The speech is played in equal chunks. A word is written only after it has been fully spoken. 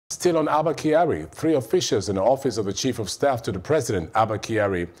Still on Abba Kyari, 3 officials in the office of the Chief of Staff to the President, Abba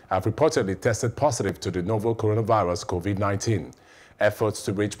Kyari, have reportedly tested positive to the novel coronavirus COVID-19. Efforts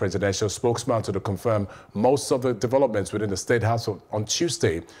to reach presidential spokesman to confirm most of the developments within the State House on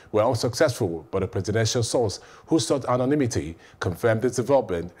Tuesday were unsuccessful, but a presidential source who sought anonymity confirmed this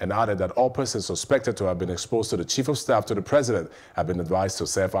development and added that all persons suspected to have been exposed to the Chief of Staff to the President have been advised to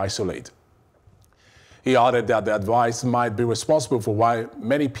self-isolate. He added that the advice might be responsible for why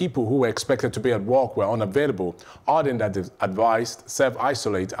many people who were expected to be at work were unavailable, adding that the advised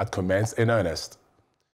self-isolate had commenced in earnest.